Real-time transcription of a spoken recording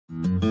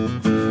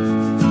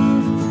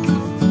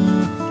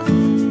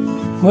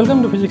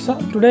Welcome to Physics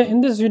Hub. Today in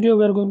this video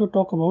we are going to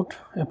talk about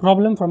a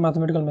problem from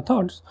mathematical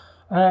methods,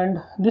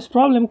 and this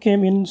problem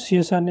came in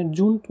Csir-Net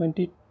June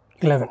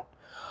 2011.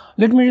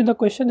 Let me read the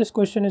question. This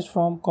question is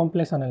from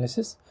complex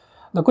analysis.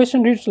 The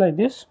question reads like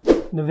this: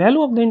 the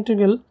value of the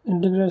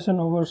integration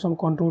over some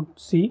contour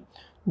C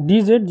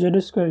dz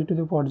z square e to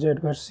the power z,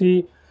 where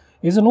C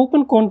is an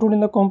open contour in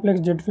the complex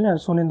z field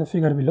as shown in the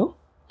figure below.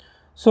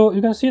 So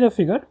you can see the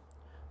figure.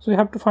 So you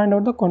have to find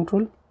out the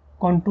contour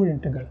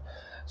integral.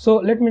 So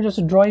let me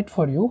just draw it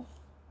for you.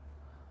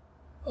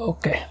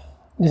 Okay,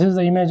 this is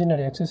the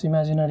imaginary axis,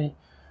 imaginary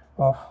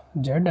of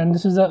z, and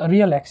this is the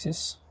real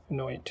axis, you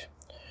know it,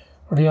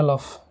 real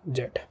of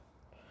z.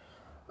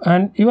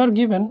 And you are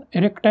given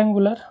a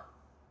rectangular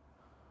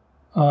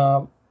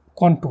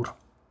contour.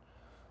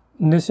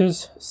 This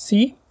is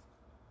C.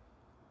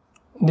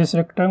 This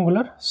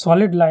rectangular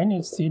solid line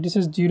is C. This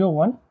is 0,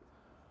 1,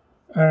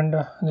 and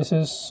this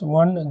is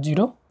 1,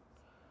 0.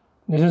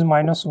 This is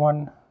minus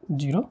 1,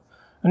 0.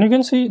 And you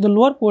can see the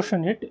lower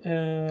portion,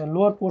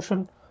 lower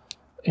portion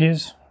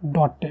is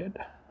dotted,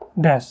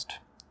 dashed.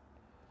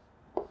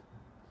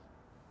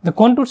 The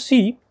contour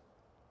C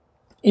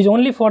is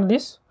only for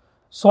this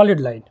solid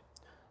line.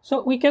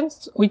 So we can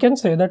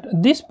say that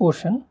this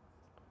portion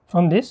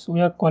from this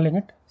we are calling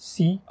it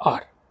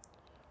CR.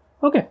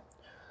 Okay.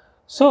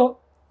 So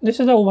this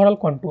is the overall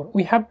contour.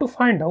 We have to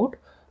find out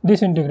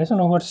this integration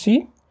over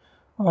C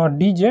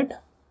dz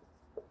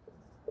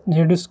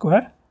z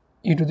square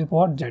e to the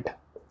power z.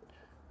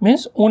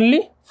 Means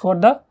only for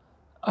the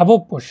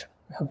above portion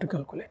we have to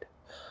calculate.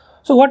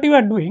 So what you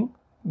are doing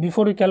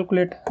before we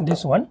calculate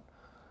this one,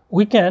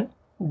 we can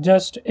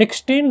just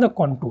extend the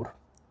contour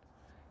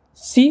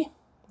C,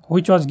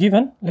 which was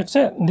given. Let's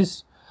say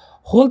this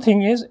whole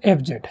thing is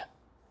fz.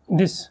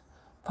 This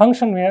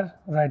function we are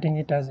writing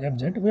it as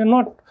fz. We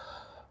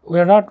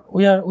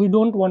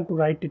don't want to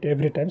write it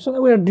every time,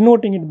 so we are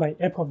denoting it by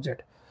f of z.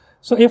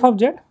 So f of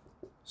z,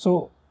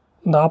 so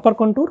the upper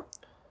contour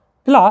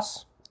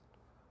plus,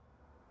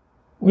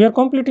 we are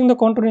completing the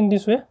contour in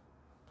this way.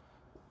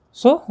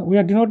 So we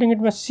are denoting it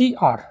by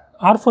CR.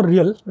 R for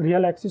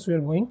real axis we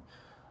are going.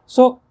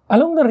 So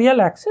along the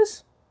real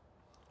axis,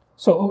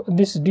 so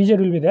this dz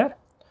will be there.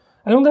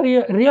 Along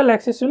the real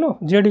axis, you know,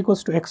 z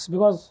equals to x,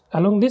 because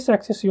along this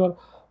axis your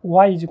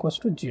y is equals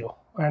to 0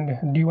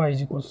 and dy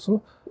is equals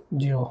to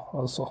 0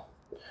 also.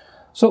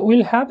 So we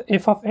will have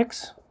f of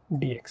x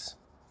dx.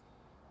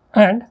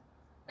 And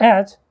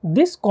as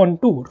this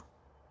contour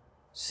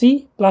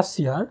C plus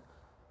CR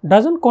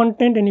doesn't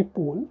contain any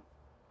pole,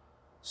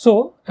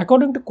 so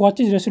according to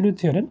Cauchy's residue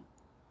theorem,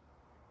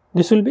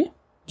 this will be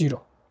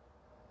 0.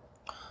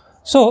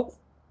 So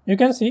you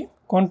can see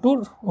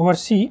contour over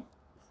C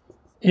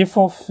f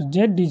of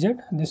z dz,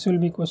 this will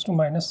be equals to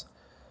minus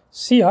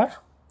CR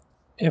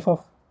f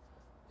of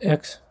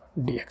x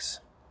dx.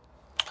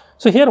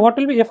 So here what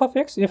will be f of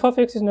x? F of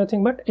x is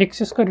nothing but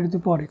x square e to the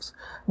power x.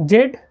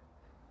 Z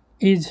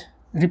is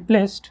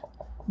replaced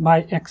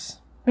by x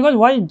because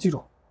y is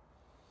 0.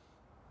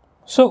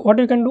 So what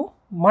you can do,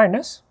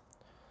 minus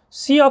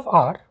C of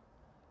r,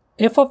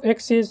 f of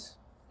x is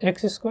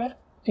x square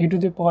e to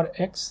the power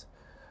x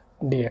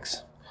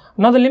dx.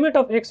 Now the limit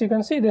of x, you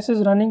can see this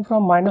is running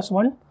from minus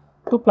 1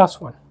 to plus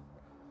 1.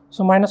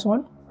 So minus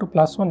 1 to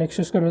plus 1 x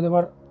square e to the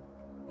power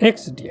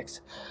x dx.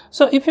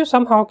 So if you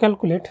somehow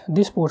calculate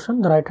this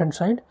portion, the right hand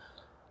side,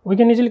 we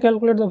can easily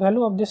calculate the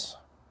value of this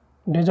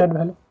dz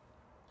value.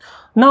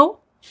 Now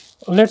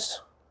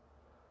let's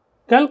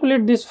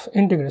calculate this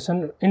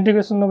integration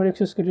over x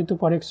square e to the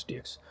power x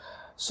dx.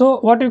 So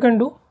what you can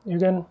do, you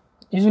can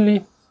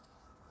easily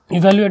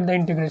evaluate the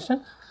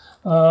integration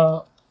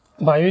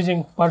by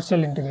using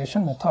partial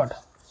integration method,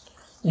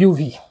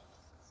 UV.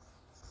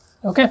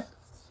 Okay.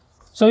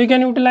 So we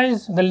can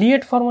utilize the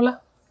Liet formula.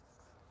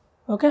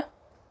 Okay.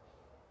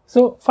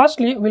 So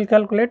firstly we will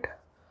calculate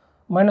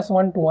minus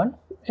 1 to 1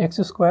 x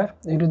square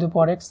e to the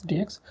power x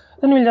dx,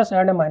 then we will just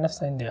add a minus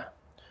sign there.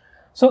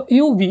 So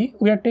UV,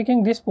 we are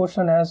taking this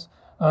portion as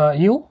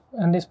u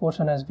and this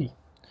portion as v.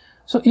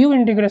 So u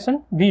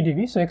integration v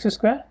dv, so x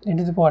square e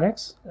to the power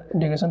x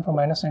integration from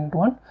minus n to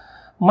 1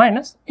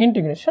 minus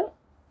integration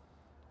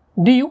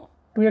du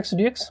 2x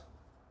dx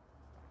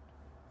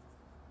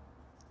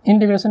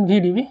integration v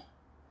dv.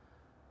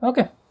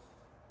 Okay,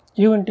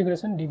 u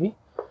integration dv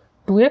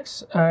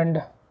 2x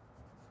and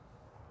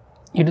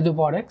e to the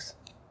power x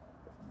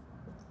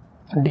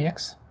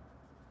dx.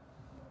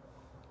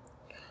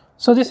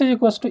 So this is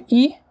equals to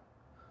e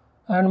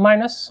and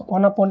minus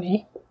 1 upon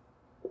e.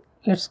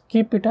 Let's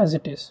keep it as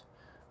it is,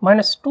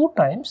 minus 2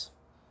 times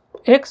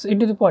x e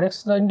to the power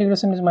x. The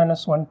integration is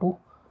minus 1 to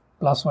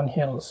plus 1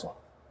 here also.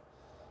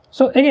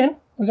 So again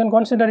we can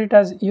consider it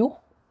as u,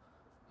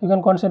 you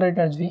can consider it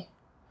as v.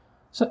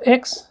 So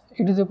x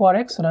e to the power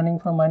x running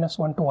from minus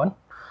 1 to 1.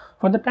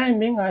 For the time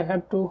being I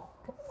have to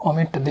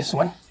omit this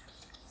one.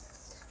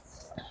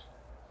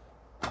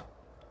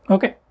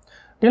 Okay,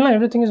 till now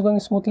everything is going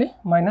smoothly.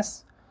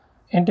 Minus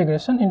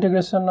integration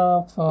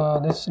of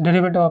this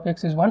derivative of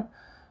x is 1,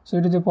 so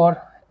e to the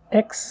power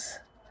x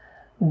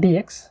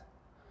dx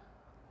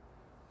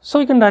So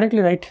we can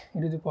directly write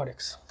e to the power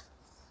x,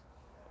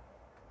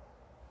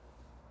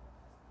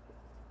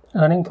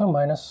 running from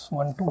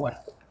 -1 to 1.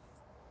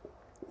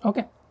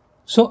 Okay,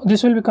 so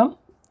this will become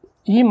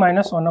e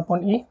minus 1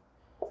 upon e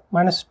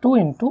minus 2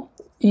 into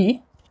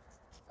e,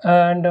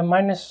 and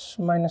minus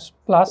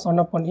plus 1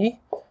 upon e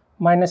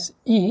minus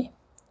e,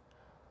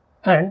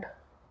 and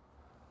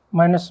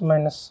minus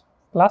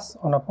plus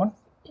 1 upon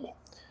e.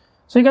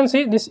 So you can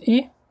see this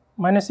e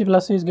minus e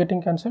plus e is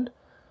getting cancelled.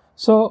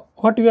 So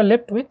what we are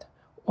left with,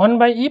 1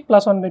 by e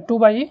plus 1 by 2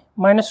 by e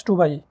minus 2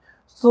 by e.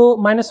 So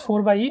minus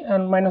 4 by e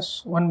and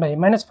minus 1 by e,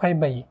 minus 5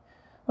 by e.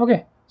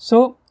 Okay,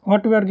 so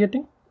what we are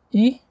getting,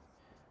 e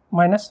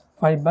minus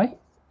 5 by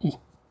e.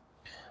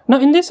 Now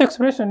in this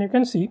expression you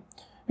can see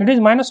it is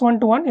minus 1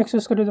 to 1 x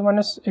square to the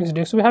minus x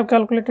dx. We have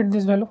calculated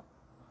this value.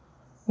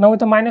 Now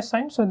with a minus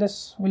sign, so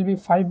this will be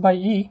 5 by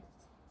e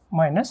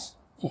minus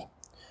e,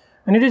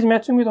 and it is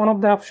matching with one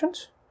of the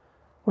options.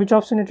 Which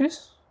option it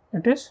is?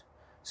 It is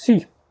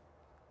C.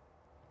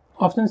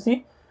 Option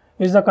C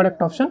is the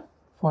correct option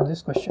for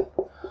this question.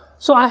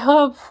 So I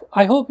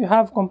hope you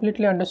have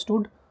completely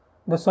understood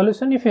the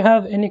solution. If you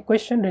have any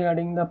question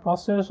regarding the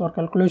process or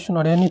calculation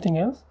or anything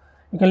else,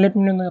 you can let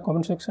me know in the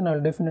comment section. I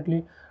will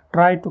definitely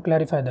try to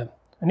clarify them.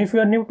 And if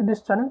you are new to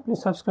this channel,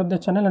 please subscribe the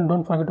channel and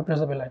don't forget to press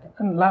the bell icon,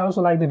 and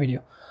also like the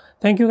video.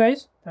 Thank you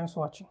guys. Thanks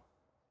for watching.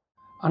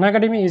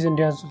 Unacademy is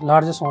India's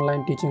largest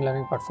online teaching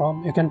learning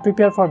platform. You can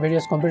prepare for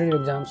various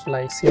competitive exams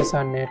like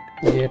Csir-Net,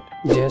 GATE,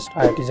 JEST,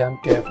 IIT JAM,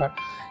 TFR.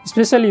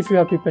 Especially if you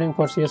are preparing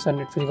for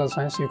Csir-Net Physical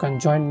Science, you can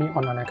join me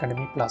on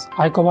Unacademy Plus.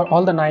 I cover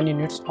all the 9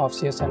 units of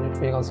Csir-Net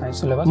Physical Science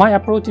syllabus. My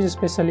approach is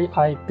especially,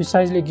 I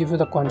precisely give you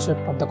the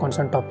concept of the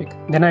concerned topic.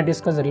 Then I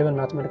discuss the relevant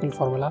mathematical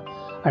formula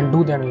and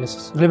do the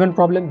analysis. Relevant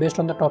problem based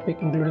on the topic,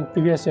 including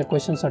previous year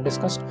questions, are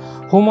discussed.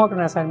 Homework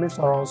and assignments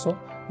are also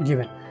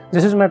given.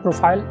 This is my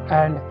profile,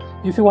 and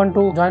if you want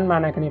to join my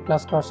Unacademy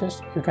Plus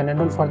courses, you can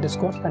enroll for this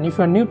course. And if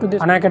you are new to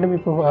this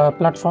Unacademy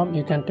platform,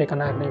 you can take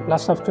Unacademy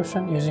Plus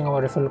subscription using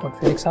our referral code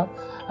PHYSICSHub,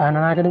 and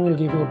Unacademy will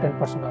give you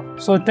 10%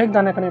 off. So take the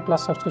Unacademy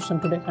Plus subscription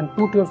today and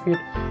put your feet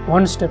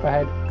one step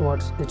ahead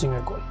towards reaching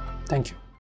your goal. Thank you.